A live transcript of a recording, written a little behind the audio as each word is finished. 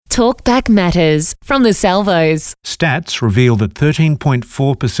Talkback Matters from the Salvos. Stats reveal that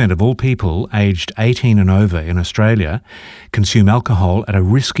 13.4% of all people aged 18 and over in Australia consume alcohol at a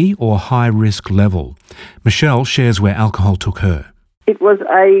risky or high-risk level. Michelle shares where alcohol took her. It was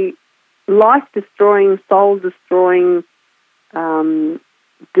a life-destroying, soul-destroying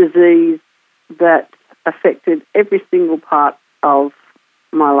disease that affected every single part of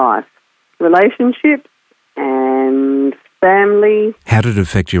my life. Relationships and family. How did it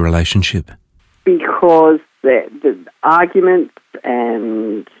affect your relationship? Because the arguments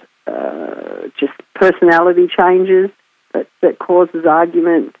and just personality changes that causes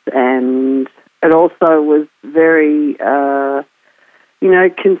arguments, and it also was very,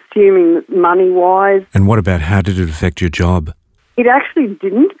 consuming money-wise. And what about how did it affect your job? It actually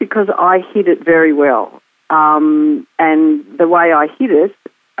didn't, because I hid it very well. And the way I hid it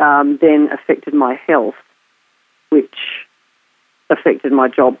then affected my health, which affected my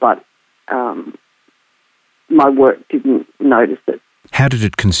job, but my work didn't notice it. How did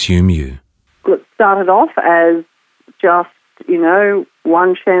it consume you? It started off as just,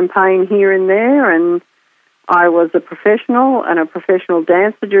 one champagne here and there, and I was a professional and a professional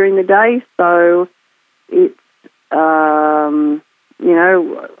dancer during the day, so it's, I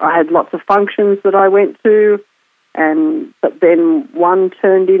had lots of functions that I went to, but then one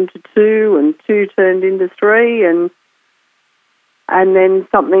turned into two, and two turned into three, and then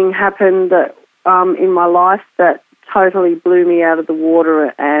something happened that in my life that totally blew me out of the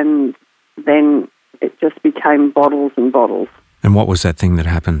water, and then it just became bottles and bottles. And what was that thing that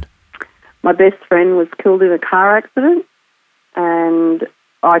happened? My best friend was killed in a car accident, and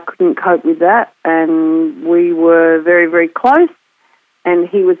I couldn't cope with that, and we were very, very close, and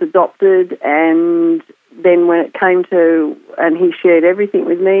he was adopted, and then when it came to, and he shared everything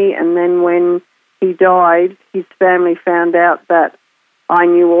with me, and then when he died, his family found out that I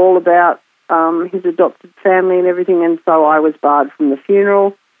knew all about his adopted family and everything, and so I was barred from the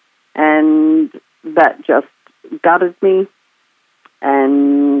funeral, and that just gutted me,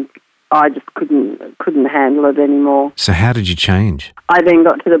 and I just couldn't handle it anymore. So how did you change? I then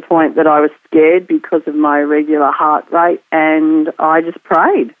got to the point that I was scared because of my irregular heart rate, and I just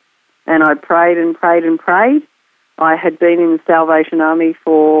prayed. And I prayed and prayed and prayed. I had been in the Salvation Army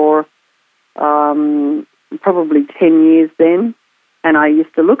for probably 10 years then, and I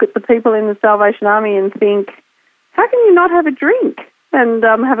used to look at the people in the Salvation Army and think, how can you not have a drink and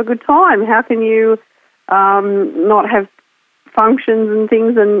have a good time? How can you not have functions and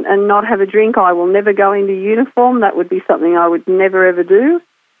things and not have a drink? I will never go into uniform. That would be something I would never ever do.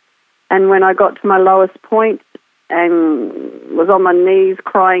 And when I got to my lowest point and was on my knees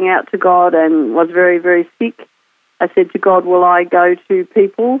crying out to God and was very, very sick, I said to God, will I go to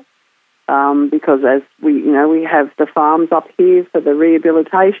people? Because as we have the farms up here for the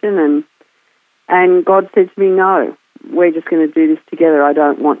rehabilitation, and God said to me, no, we're just going to do this together. I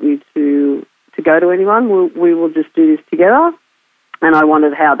don't want you to go to anyone. We will just do this together. And I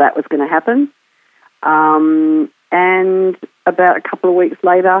wondered how that was going to happen. And about a couple of weeks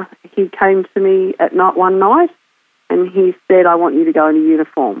later, he came to me at night one night, and he said, I want you to go into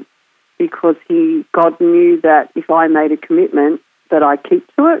uniform, because God knew that if I made a commitment that I keep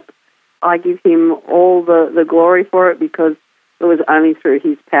to it. I give him all the glory for it, because it was only through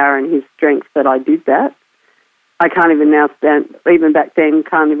his power and his strength that I did that. I can't even now stand, even back then,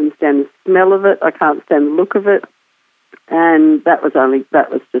 can't even stand the smell of it. I can't stand the look of it. And that was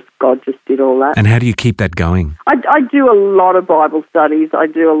just, God just did all that. And how do you keep that going? I do a lot of Bible studies. I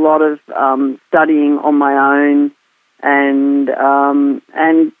do a lot of studying on my own,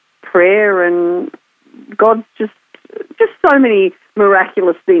 and prayer, and God's just so many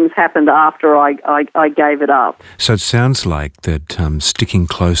miraculous things happened after I gave it up. So it sounds like that sticking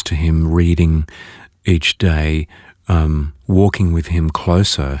close to him, reading each day, walking with him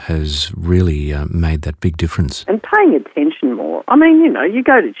closer has really made that big difference. And paying attention more. I mean, you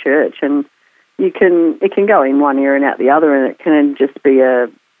go to church and it can go in one ear and out the other, and it can just be a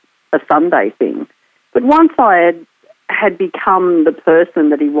Sunday thing. But once I had become the person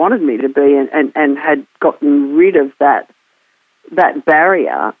that he wanted me to be, and had gotten rid of that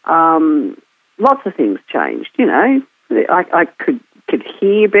barrier, lots of things changed. I could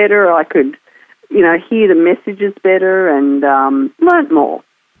hear better. I could hear the messages better, and learnt more.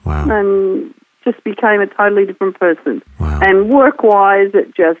 Wow. And just became a totally different person. Wow. And work-wise,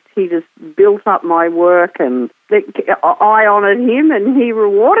 he just built up my work, and I honoured him, and he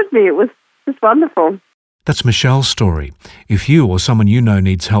rewarded me. It was just wonderful. That's Michelle's story. If you or someone you know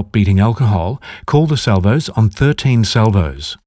needs help beating alcohol, call the Salvos on 13 Salvos.